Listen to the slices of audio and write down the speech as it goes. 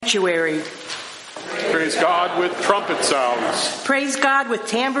sanctuary. Praise God with trumpet sounds. Praise God with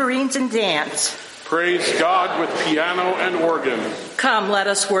tambourines and dance. Praise God with piano and organ. Come, let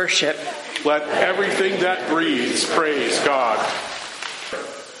us worship. Let everything that breathes praise God.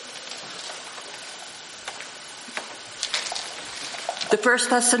 The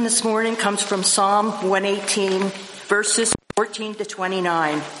first lesson this morning comes from Psalm 118, verses 14 to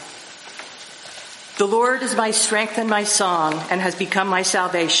 29. The Lord is my strength and my song, and has become my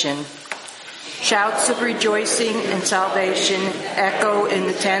salvation. Shouts of rejoicing and salvation echo in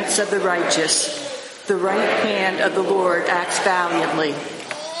the tents of the righteous. The right hand of the Lord acts valiantly.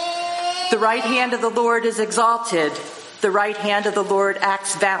 The right hand of the Lord is exalted. The right hand of the Lord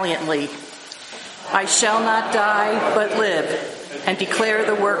acts valiantly. I shall not die, but live, and declare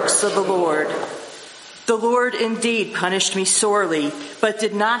the works of the Lord. The Lord indeed punished me sorely, but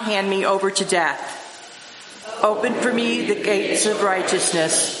did not hand me over to death. Open for me the gates of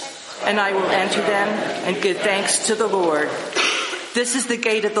righteousness, and I will enter them and give thanks to the Lord. This is the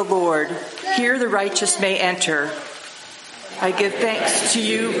gate of the Lord. Here the righteous may enter. I give thanks to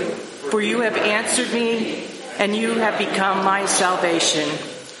you, for you have answered me, and you have become my salvation.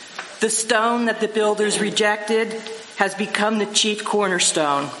 The stone that the builders rejected has become the chief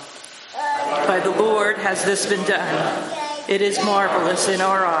cornerstone. By the Lord has this been done. It is marvelous in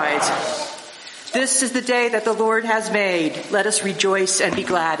our eyes. This is the day that the Lord has made. Let us rejoice and be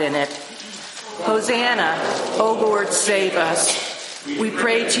glad in it. Hosanna, O Lord, save us. We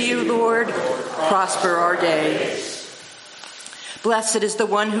pray to you, Lord, prosper our day. Blessed is the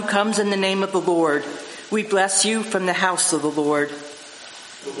one who comes in the name of the Lord. We bless you from the house of the Lord.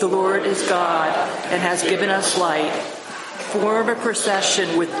 The Lord is God and has given us light. Form a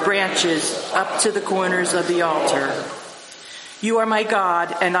procession with branches up to the corners of the altar. You are my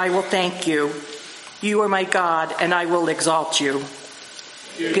God, and I will thank you. You are my God, and I will exalt you.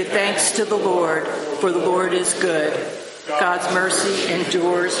 Give thanks to the Lord, for the Lord is good. God's mercy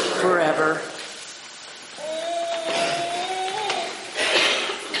endures forever.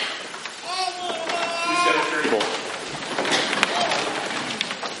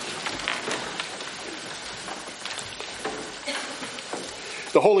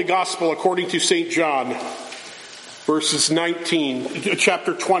 The Holy Gospel according to St. John,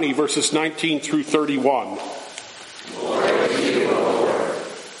 chapter 20, verses 19 through 31.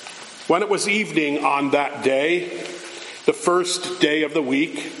 When it was evening on that day, the first day of the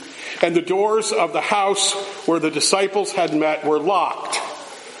week, and the doors of the house where the disciples had met were locked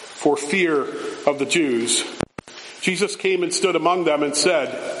for fear of the Jews, Jesus came and stood among them and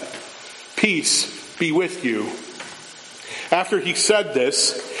said, "Peace be with you." After he said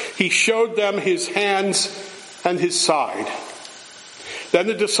this, he showed them his hands and his side. Then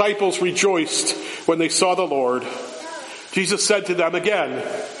the disciples rejoiced when they saw the Lord. Jesus said to them again,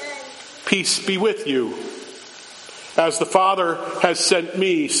 "Peace be with you. As the Father has sent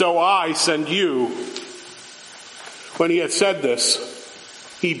me, so I send you." When he had said this,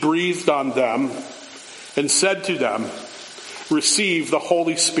 he breathed on them and said to them, "Receive the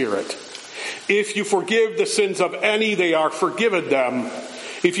Holy Spirit. If you forgive the sins of any, they are forgiven them.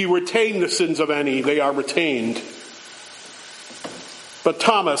 If you retain the sins of any, they are retained." But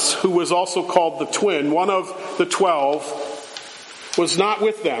Thomas, who was also called the twin, one of the 12, was not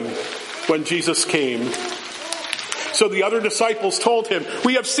with them when Jesus came. So the other disciples told him,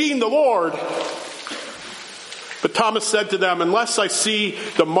 "We have seen the Lord." But Thomas said to them, "Unless I see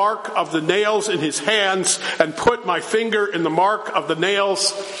the mark of the nails in his hands, and put my finger in the mark of the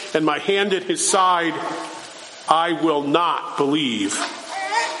nails, and my hand in his side, I will not believe."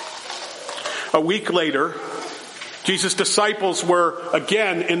 A week later, Jesus' disciples were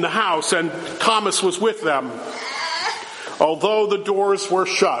again in the house, and Thomas was with them. Although the doors were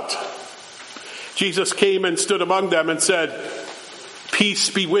shut, Jesus came and stood among them and said,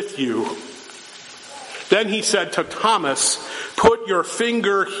 "Peace be with you." Then he said to Thomas, "Put your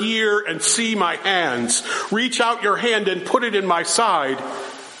finger here and see my hands. Reach out your hand and put it in my side.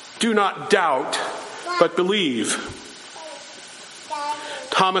 Do not doubt, but believe."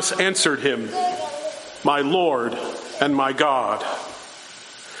 Thomas answered him, "My Lord and my God."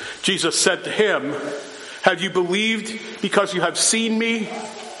 Jesus said to him, "Have you believed because you have seen me?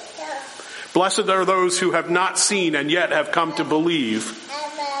 Blessed are those who have not seen and yet have come to believe."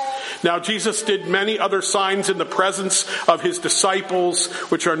 Now Jesus did many other signs in the presence of his disciples,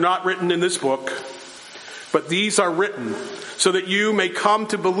 which are not written in this book. But these are written so that you may come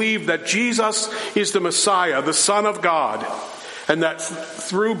to believe that Jesus is the Messiah, the Son of God, and that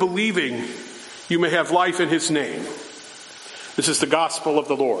through believing you may have life in his name. This is the gospel of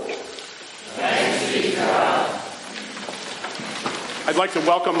the Lord. Thanks be to God. I'd like to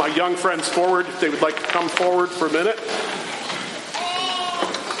welcome my young friends forward, if they would like to come forward for a minute.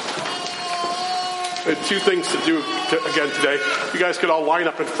 I had two things to do again today. You guys could all line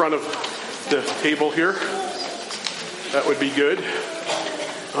up in front of the table here. That would be good.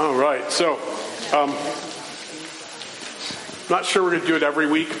 All right, so not sure we're going to do it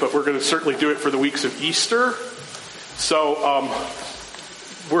every week, but we're going to certainly do it for the weeks of Easter. So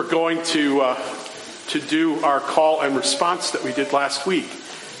we're going to do our call and response that we did last week.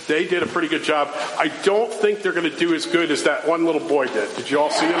 They did a pretty good job. I don't think they're going to do as good as that one little boy did. Did you all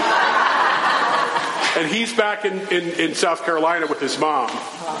see him? And he's back in South Carolina with his mom.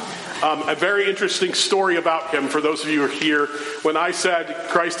 A very interesting story about him for those of you who are here. When I said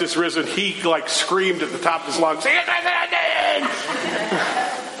Christ is risen, he screamed at the top of his lungs.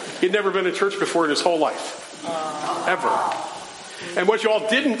 He'd never been in church before in his whole life. Ever. And what you all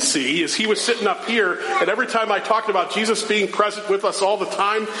didn't see is he was sitting up here, and every time I talked about Jesus being present with us all the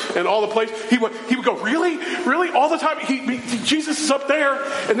time and all the place, he would go, really? Really? All the time? Jesus is up there,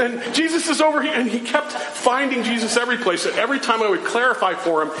 and then Jesus is over here, and he kept finding Jesus every place. And every time I would clarify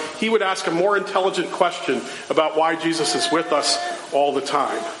for him, he would ask a more intelligent question about why Jesus is with us all the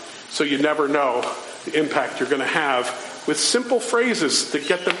time. So you never know the impact you're going to have with simple phrases that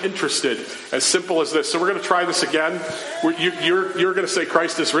get them interested, as simple as this. So we're going to try this again. You're going to say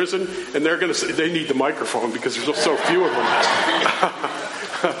Christ is risen, and they're going to say, they need the microphone because there's so few of them.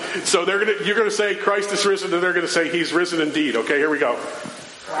 So you're going to say Christ is risen, and they're going to say he's risen indeed. Okay, here we go.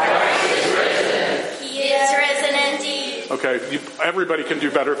 Christ is risen. He is risen indeed. Okay, everybody can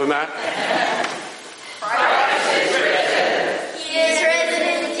do better than that. Christ is risen. He is risen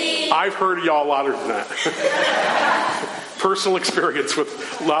indeed. I've heard y'all louder than that. Personal experience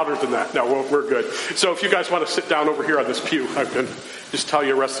with louder than that. No, we're good. So if you guys want to sit down over here on this pew, I can just tell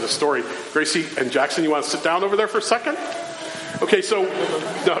you the rest of the story. Gracie and Jackson, you want to sit down over there for a second? Okay, so,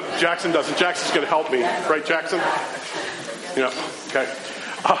 no, Jackson doesn't. Jackson's going to help me. Right, Jackson? Yeah, okay.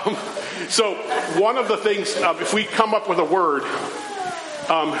 So one of the things, if we come up with a word,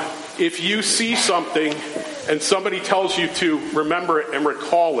 if you see something and somebody tells you to remember it and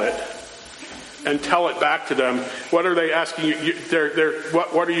recall it, and tell it back to them, what are they asking you?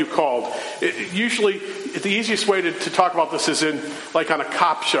 What are you called? Usually, the easiest way to talk about this is in, like on a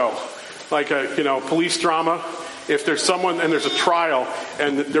cop show, like a police drama. If there's someone and there's a trial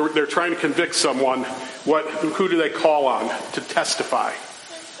and they're trying to convict someone, who do they call on to testify?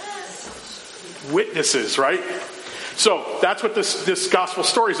 Witnesses, right? So that's what this gospel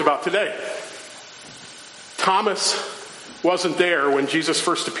story is about today. Thomas wasn't there when Jesus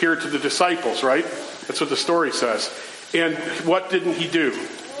first appeared to the disciples, right? That's what the story says. And what didn't he do?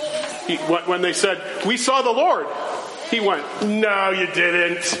 When they said, "We saw the Lord," he went, "No, you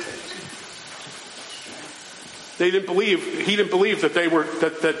didn't." They didn't believe. He didn't believe that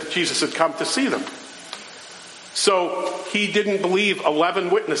that Jesus had come to see them. So he didn't believe 11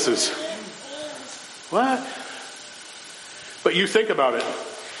 witnesses. What? But you think about it.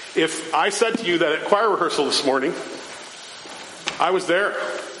 If I said to you that at choir rehearsal this morning, I was there,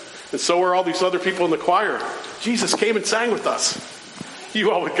 and so were all these other people in the choir. Jesus came and sang with us. You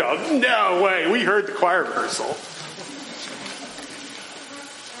all would go, "No way, we heard the choir rehearsal."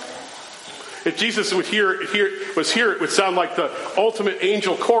 If Jesus was here, it would sound like the ultimate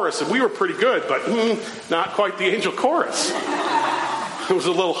angel chorus, and we were pretty good, but not quite the angel chorus. It was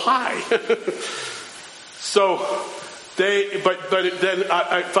a little high.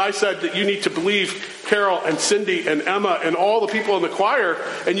 If I said that you need to believe Carol and Cindy and Emma and all the people in the choir,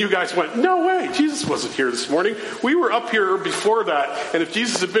 and you guys went, "No way, Jesus wasn't here this morning. We were up here before that, and if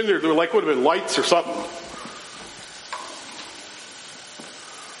Jesus had been there, would have been lights or something."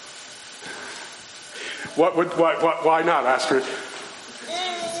 Why not, Astrid?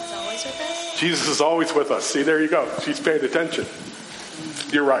 Jesus is always with us. See, there you go. She's paying attention.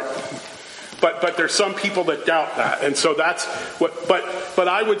 You're right. But there's some people that doubt that. And so that's what, but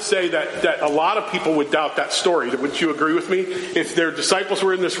I would say that a lot of people would doubt that story. Wouldn't you agree with me? If their disciples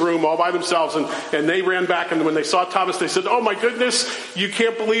were in this room all by themselves and they ran back, and when they saw Thomas, they said, "Oh my goodness, you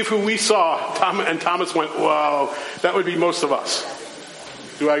can't believe who we saw." And Thomas went, "Whoa," that would be most of us.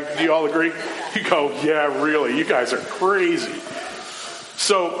 Do you all agree? You go, "Yeah, really, you guys are crazy."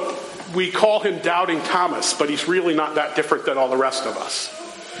 So we call him Doubting Thomas, but he's really not that different than all the rest of us.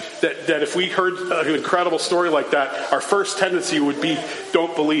 That if we heard an incredible story like that, our first tendency would be,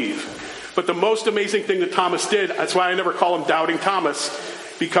 don't believe. But the most amazing thing that Thomas did, that's why I never call him Doubting Thomas,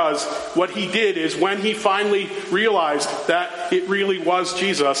 because what he did is when he finally realized that it really was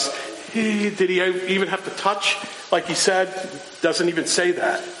Jesus, did he even have to touch? Like he said, doesn't even say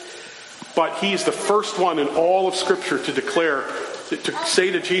that. But he's the first one in all of Scripture to declare to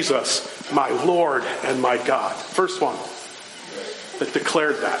say to Jesus, my Lord and my God. First one that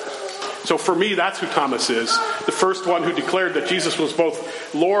declared that. So for me, that's who Thomas is. The first one who declared that Jesus was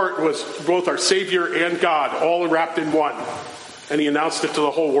both Lord, was both our Savior and God, all wrapped in one. And he announced it to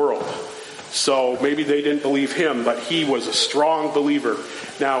the whole world. So maybe they didn't believe him, but he was a strong believer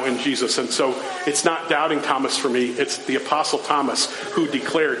now in Jesus. And so it's not doubting Thomas for me. It's the Apostle Thomas who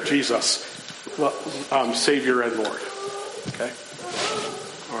declared Jesus Savior and Lord. Okay?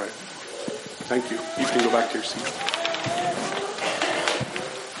 All right. Thank you. You can go back to your seat.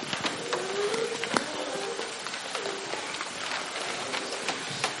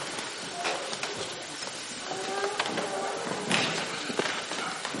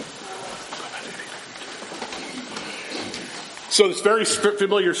 So this very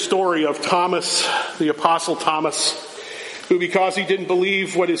familiar story of Thomas, the Apostle Thomas, who because he didn't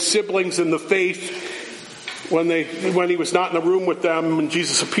believe what his siblings in the faith, when he was not in the room with them, when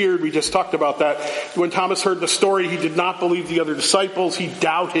Jesus appeared, we just talked about that. When Thomas heard the story, he did not believe the other disciples. He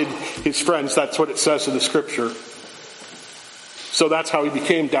doubted his friends. That's what it says in the scripture. So that's how he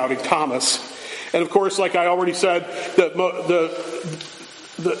became Doubting Thomas. And of course, like I already said,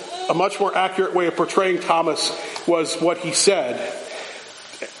 a much more accurate way of portraying Thomas was what he said.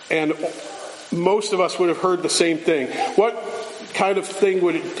 And most of us would have heard the same thing. What kind of thing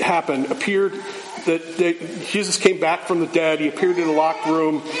would happen? Appeared that Jesus came back from the dead. He appeared in a locked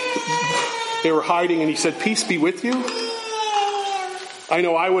room. They were hiding and he said, "Peace be with you." I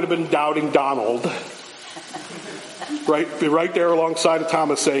know I would have been Doubting Donald. Right there alongside of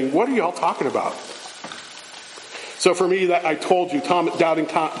Thomas saying, "What are y'all talking about?" So for me, that I told you, Doubting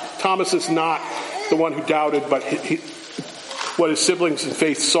Thomas is not the one who doubted, but what his siblings in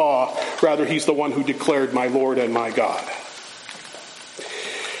faith saw. Rather, he's the one who declared, "My Lord and my God."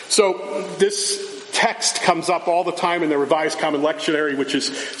 So this text comes up all the time in the Revised Common Lectionary, which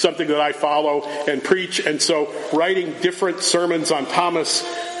is something that I follow and preach. And so writing different sermons on Thomas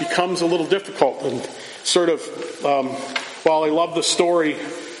becomes a little difficult. And sort of, while I love the story,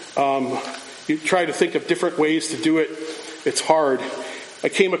 you try to think of different ways to do it. It's hard. I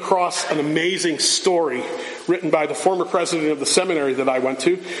came across an amazing story written by the former president of the seminary that I went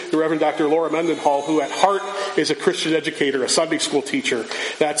to, the Reverend Dr. Laura Mendenhall, who at heart is a Christian educator, a Sunday school teacher.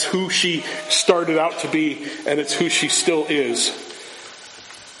 That's who she started out to be, and it's who she still is.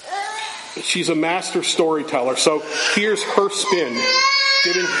 She's a master storyteller. So here's her spin,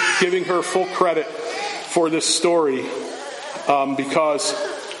 giving her full credit for this story, because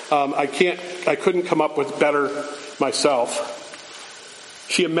I couldn't come up with better myself.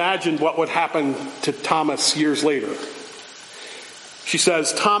 She imagined what would happen to Thomas years later. She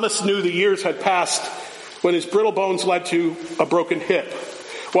says, Thomas knew the years had passed when his brittle bones led to a broken hip.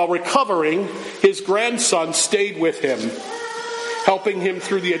 While recovering, his grandson stayed with him, helping him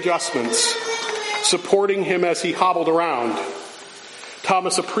through the adjustments, supporting him as he hobbled around.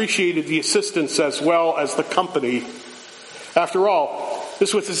 Thomas appreciated the assistance as well as the company. After all,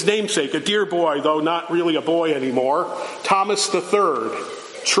 this was his namesake, a dear boy, though not really a boy anymore. Thomas III,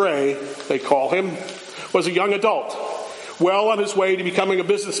 Trey, they call him, was a young adult, well on his way to becoming a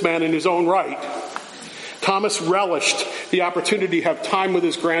businessman in his own right. Thomas relished the opportunity to have time with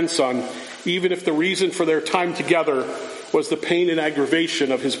his grandson, even if the reason for their time together was the pain and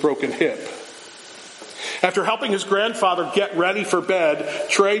aggravation of his broken hip. After helping his grandfather get ready for bed,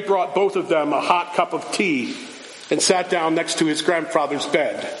 Trey brought both of them a hot cup of tea and sat down next to his grandfather's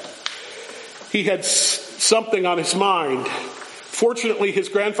bed. He had something on his mind. Fortunately, his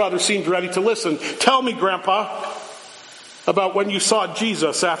grandfather seemed ready to listen. "Tell me, Grandpa, about when you saw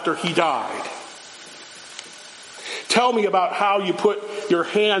Jesus after he died. Tell me about how you put your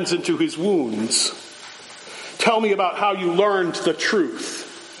hands into his wounds. Tell me about how you learned the truth.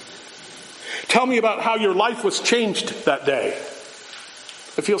 Tell me about how your life was changed that day.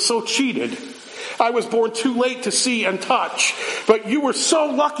 I feel so cheated. I was born too late to see and touch, but you were so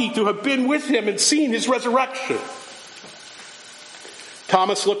lucky to have been with him and seen his resurrection."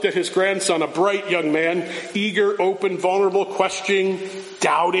 Thomas looked at his grandson, a bright young man, eager, open, vulnerable, questioning,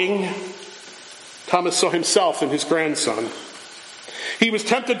 doubting. Thomas saw himself in his grandson. He was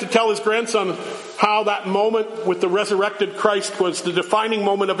tempted to tell his grandson how that moment with the resurrected Christ was the defining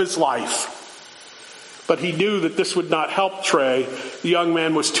moment of his life. But he knew that this would not help Trey. The young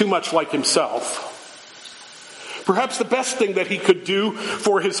man was too much like himself. Perhaps the best thing that he could do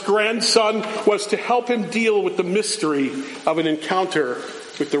for his grandson was to help him deal with the mystery of an encounter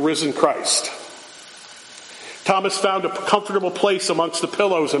with the risen Christ. Thomas found a comfortable place amongst the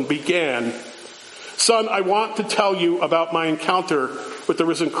pillows and began, "Son, I want to tell you about my encounter with the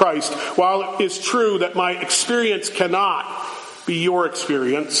risen Christ. While it is true that my experience cannot be your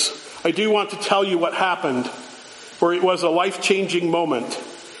experience, I do want to tell you what happened, for it was a life-changing moment,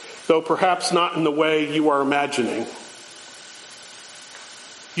 though perhaps not in the way you are imagining.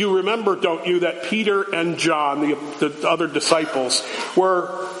 You remember, don't you, that Peter and John, the other disciples,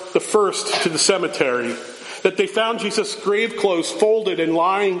 were the first to the cemetery, that they found Jesus' grave clothes folded and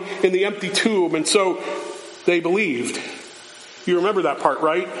lying in the empty tomb, and so they believed. You remember that part,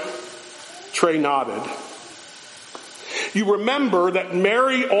 right? Trey nodded. You remember that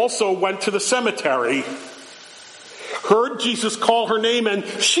Mary also went to the cemetery, heard Jesus call her name, and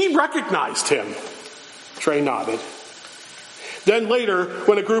she recognized him. Trey nodded. Then later,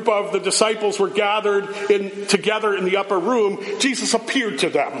 when a group of the disciples were gathered together in the upper room, Jesus appeared to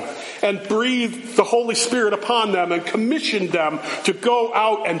them and breathed the Holy Spirit upon them and commissioned them to go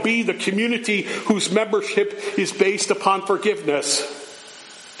out and be the community whose membership is based upon forgiveness.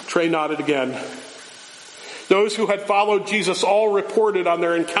 Trey nodded again. Those who had followed Jesus all reported on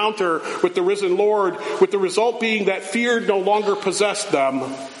their encounter with the risen Lord, with the result being that fear no longer possessed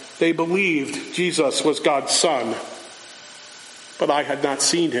them. They believed Jesus was God's Son. But I had not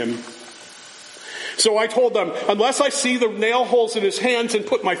seen him. So I told them, unless I see the nail holes in his hands and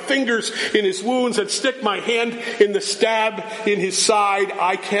put my fingers in his wounds and stick my hand in the stab in his side,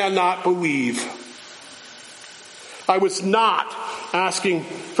 I cannot believe. I was not asking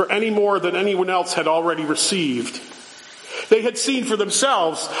for any more than anyone else had already received. They had seen for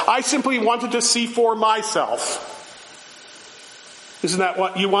themselves. I simply wanted to see for myself. Isn't that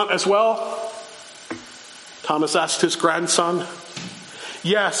what you want as well? Thomas asked his grandson.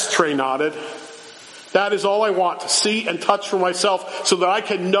 Yes, Trey nodded. That is all I want, to see and touch for myself so that I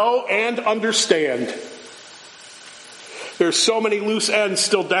can know and understand. There's so many loose ends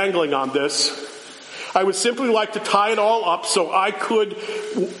still dangling on this. I would simply like to tie it all up so I could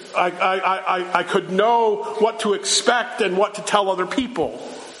know what to expect and what to tell other people.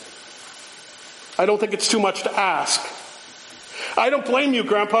 I don't think it's too much to ask. I don't blame you,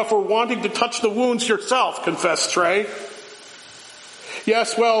 Grandpa, for wanting to touch the wounds yourself, confessed Trey.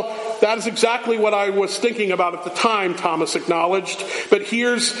 Yes, well, that is exactly what I was thinking about at the time, Thomas acknowledged. But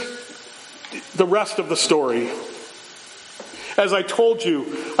here's the rest of the story. As I told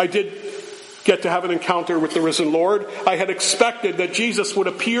you, I did get to have an encounter with the risen Lord. I had expected that Jesus would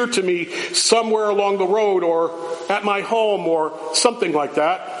appear to me somewhere along the road or at my home or something like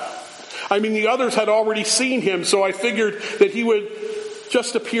that. I mean, the others had already seen him, so I figured that he would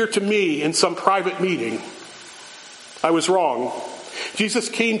just appear to me in some private meeting. I was wrong. Jesus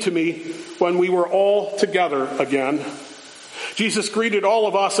came to me when we were all together again. Jesus greeted all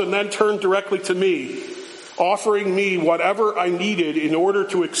of us and then turned directly to me, offering me whatever I needed in order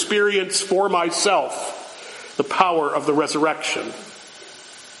to experience for myself the power of the resurrection.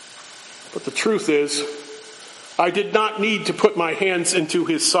 But the truth is, I did not need to put my hands into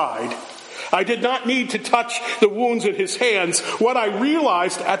his side. I did not need to touch the wounds in his hands. What I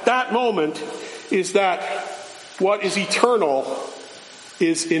realized at that moment is that what is eternal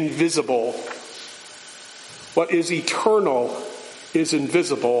is invisible. What is eternal is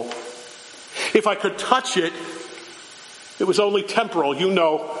invisible. If I could touch it, it was only temporal,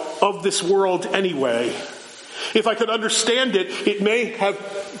 of this world anyway. If I could understand it, it may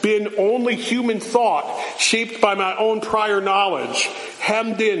have been only human thought, shaped by my own prior knowledge,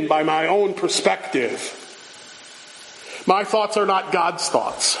 hemmed in by my own perspective. My thoughts are not God's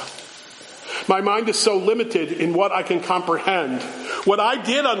thoughts. My mind is so limited in what I can comprehend. What I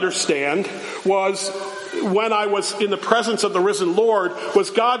did understand was, when I was in the presence of the risen Lord,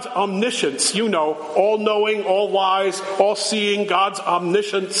 was God's omniscience. All-knowing, all-wise, all-seeing, God's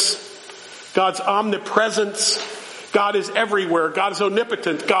omniscience, God's omnipresence. God is everywhere. God is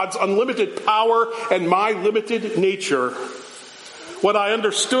omnipotent. God's unlimited power and my limited nature. What I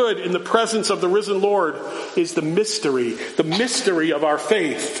understood in the presence of the risen Lord is the mystery of our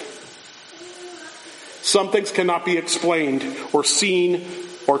faith. Some things cannot be explained or seen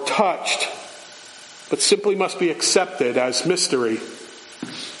or touched, but simply must be accepted as mystery.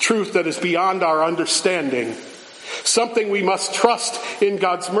 Truth that is beyond our understanding. Something we must trust in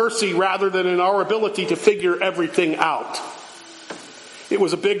God's mercy rather than in our ability to figure everything out. It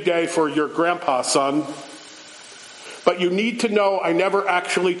was a big day for your grandpa, son. But you need to know I never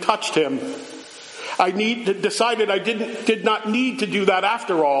actually touched him. I decided I did not need to do that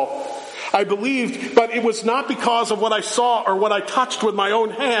after all. I believed, but it was not because of what I saw or what I touched with my own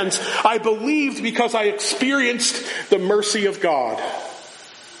hands. I believed because I experienced the mercy of God.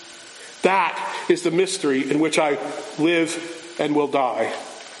 That is the mystery in which I live and will die.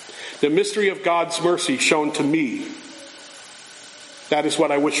 The mystery of God's mercy shown to me. That is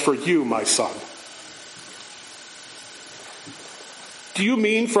what I wish for you, my son. Do you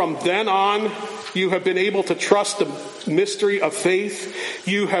mean from then on you have been able to trust the mystery of faith?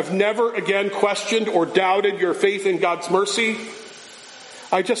 You have never again questioned or doubted your faith in God's mercy?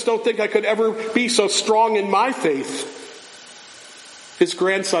 I just don't think I could ever be so strong in my faith. His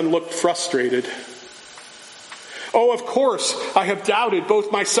grandson looked frustrated. Oh, of course, I have doubted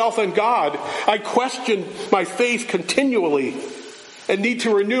both myself and God. I question my faith continually and need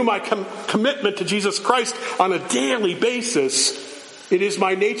to renew my commitment to Jesus Christ on a daily basis. It is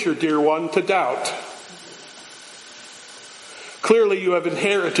my nature, dear one, to doubt. Clearly, you have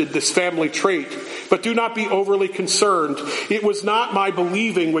inherited this family trait, but do not be overly concerned. It was not my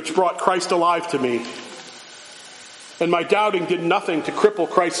believing which brought Christ alive to me. And my doubting did nothing to cripple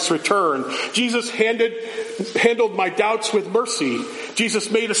Christ's return. Jesus handled my doubts with mercy.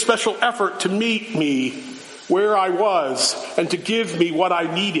 Jesus made a special effort to meet me where I was and to give me what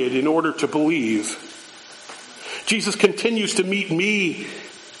I needed in order to believe. Jesus continues to meet me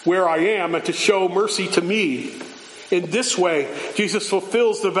where I am and to show mercy to me. In this way, Jesus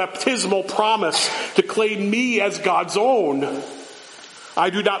fulfills the baptismal promise to claim me as God's own. I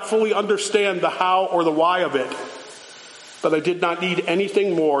do not fully understand the how or the why of it, but I did not need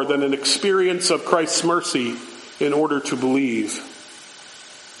anything more than an experience of Christ's mercy in order to believe.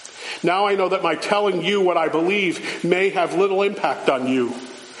 Now I know that my telling you what I believe may have little impact on you.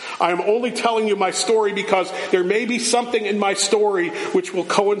 I am only telling you my story because there may be something in my story which will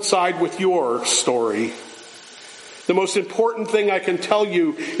coincide with your story. The most important thing I can tell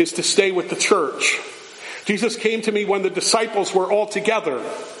you is to stay with the church. Jesus came to me when the disciples were all together.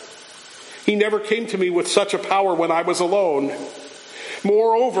 He never came to me with such a power when I was alone.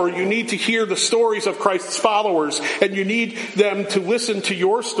 Moreover, you need to hear the stories of Christ's followers, and you need them to listen to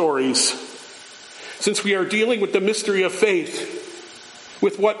your stories. Since we are dealing with the mystery of faith,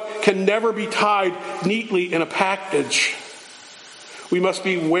 with what can never be tied neatly in a package, we must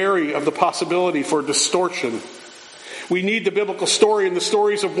be wary of the possibility for distortion. We need the biblical story and the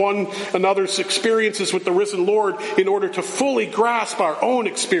stories of one another's experiences with the risen Lord in order to fully grasp our own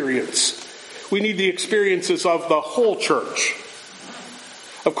experience. We need the experiences of the whole church.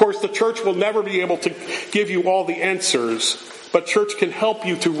 Of course, the church will never be able to give you all the answers, but church can help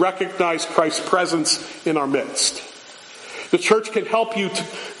you to recognize Christ's presence in our midst. The church can help you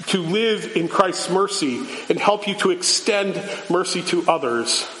to live in Christ's mercy and help you to extend mercy to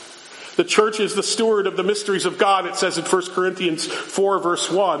others. The church is the steward of the mysteries of God, it says in 1 Corinthians 4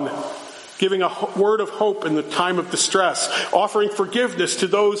 verse 1, giving a word of hope in the time of distress, offering forgiveness to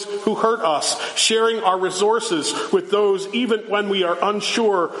those who hurt us, sharing our resources with those even when we are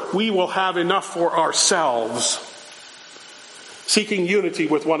unsure we will have enough for ourselves, seeking unity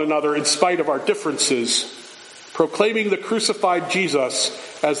with one another in spite of our differences, proclaiming the crucified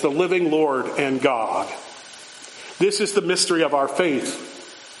Jesus as the living Lord and God. This is the mystery of our faith.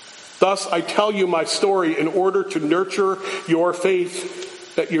 Thus, I tell you my story in order to nurture your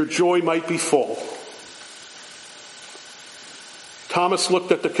faith, that your joy might be full. Thomas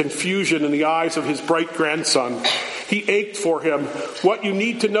looked at the confusion in the eyes of his bright grandson. He ached for him. What you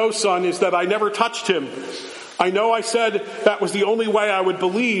need to know, son, is that I never touched him. I know I said that was the only way I would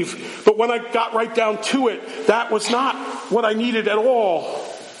believe, but when I got right down to it, that was not what I needed at all.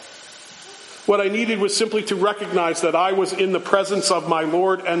 What I needed was simply to recognize that I was in the presence of my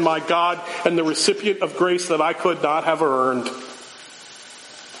Lord and my God and the recipient of grace that I could not have earned.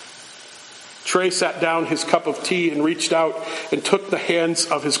 Trey sat down his cup of tea and reached out and took the hands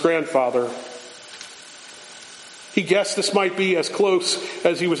of his grandfather. He guessed this might be as close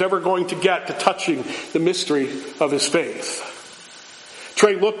as he was ever going to get to touching the mystery of his faith.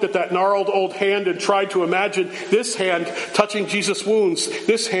 Trey looked at that gnarled old hand and tried to imagine this hand touching Jesus' wounds,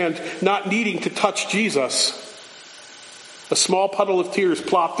 this hand not needing to touch Jesus. A small puddle of tears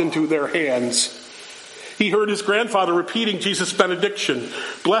plopped into their hands. He heard his grandfather repeating Jesus' benediction.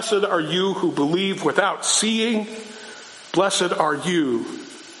 Blessed are you who believe without seeing. Blessed are you.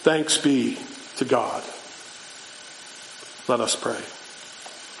 Thanks be to God. Let us pray.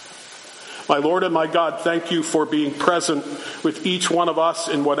 My Lord and my God, thank you for being present with each one of us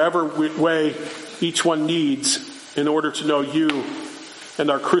in whatever way each one needs in order to know you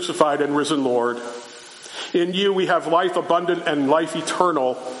and our crucified and risen Lord. In you we have life abundant and life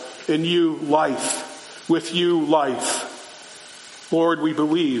eternal. In you life. With you life. Lord, we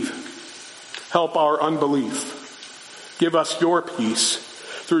believe. Help our unbelief. Give us your peace.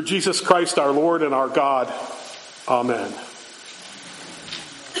 Through Jesus Christ our Lord and our God. Amen.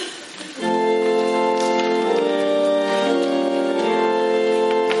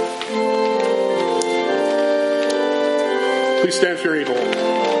 Please stand if you're able.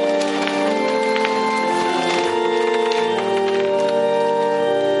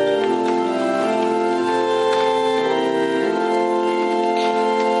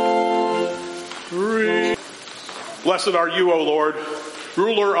 Blessed are you, O Lord,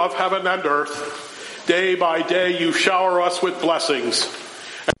 ruler of heaven and earth. Day by day you shower us with blessings.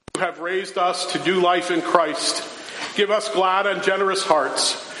 And you have raised us to new life in Christ. Give us glad and generous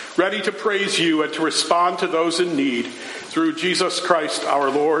hearts, ready to praise you and to respond to those in need. Through Jesus Christ, our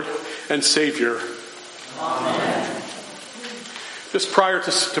Lord and Savior. Amen. Just prior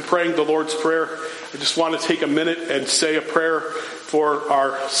to praying the Lord's Prayer, I just want to take a minute and say a prayer for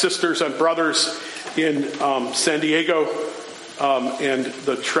our sisters and brothers in San Diego and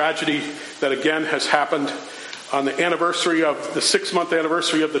the tragedy that again has happened on the anniversary of the 6-month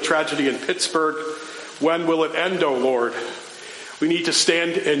anniversary of the tragedy in Pittsburgh. When will it end, O Lord? We need to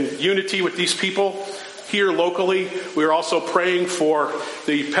stand in unity with these people here locally. We are also praying for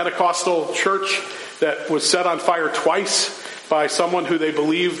the Pentecostal church that was set on fire twice by someone who they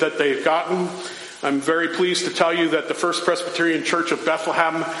believe that they've gotten. I'm very pleased to tell you that the First Presbyterian Church of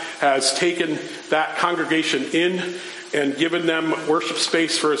Bethlehem has taken that congregation in and given them worship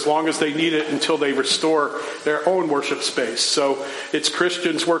space for as long as they need it until they restore their own worship space. So it's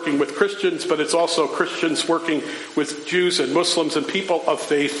Christians working with Christians, but it's also Christians working with Jews and Muslims and people of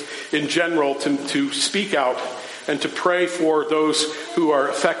faith in general to speak out and to pray for those who are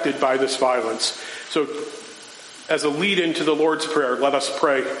affected by this violence. So as a lead into the Lord's Prayer, let us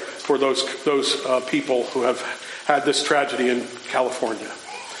pray for those people who have had this tragedy in California.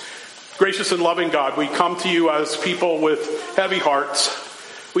 Gracious and loving God, we come to you as people with heavy hearts.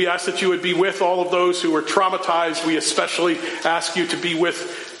 We ask that you would be with all of those who were traumatized. We especially ask you to be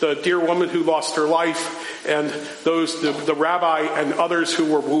with the dear woman who lost her life and the rabbi and others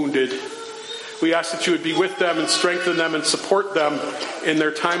who were wounded. We ask that you would be with them and strengthen them and support them in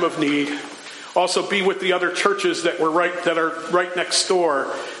their time of need. Also be with the other churches that are right next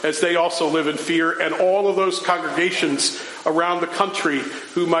door as they also live in fear, and all of those congregations around the country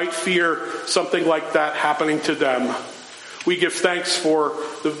who might fear something like that happening to them. We give thanks for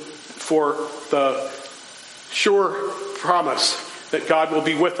the sure promise that God will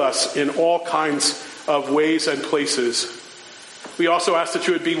be with us in all kinds of ways and places. We also ask that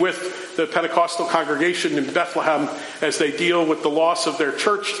you would be with the Pentecostal congregation in Bethlehem as they deal with the loss of their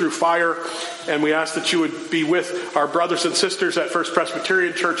church through fire. And we ask that you would be with our brothers and sisters at First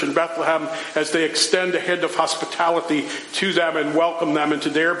Presbyterian Church in Bethlehem as they extend a hand of hospitality to them and welcome them into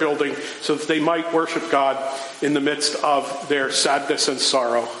their building so that they might worship God in the midst of their sadness and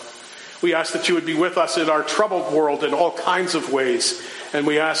sorrow. We ask that you would be with us in our troubled world in all kinds of ways. And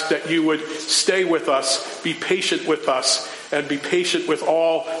we ask that you would stay with us, be patient with us, and be patient with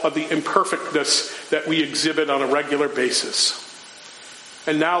all of the imperfectness that we exhibit on a regular basis.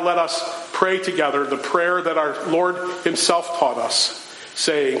 And now let us pray together the prayer that our Lord himself taught us,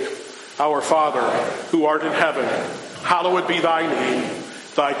 saying, Our Father, who art in heaven, hallowed be thy name.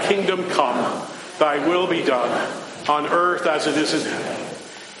 Thy kingdom come, thy will be done, on earth as it is in heaven.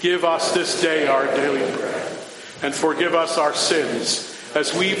 Give us this day our daily bread, and forgive us our sins,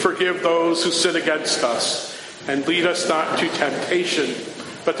 as we forgive those who sin against us. And lead us not to temptation,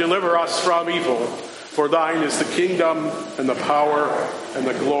 but deliver us from evil. For thine is the kingdom, and the power, and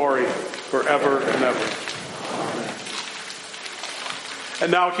the glory, forever and ever. Amen.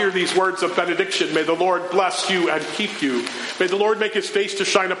 And now hear these words of benediction. May the Lord bless you and keep you. May the Lord make his face to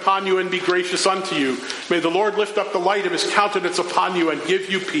shine upon you and be gracious unto you. May the Lord lift up the light of his countenance upon you and give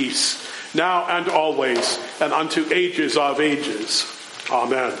you peace, now and always, and unto ages of ages.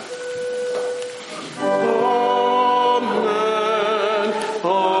 Amen.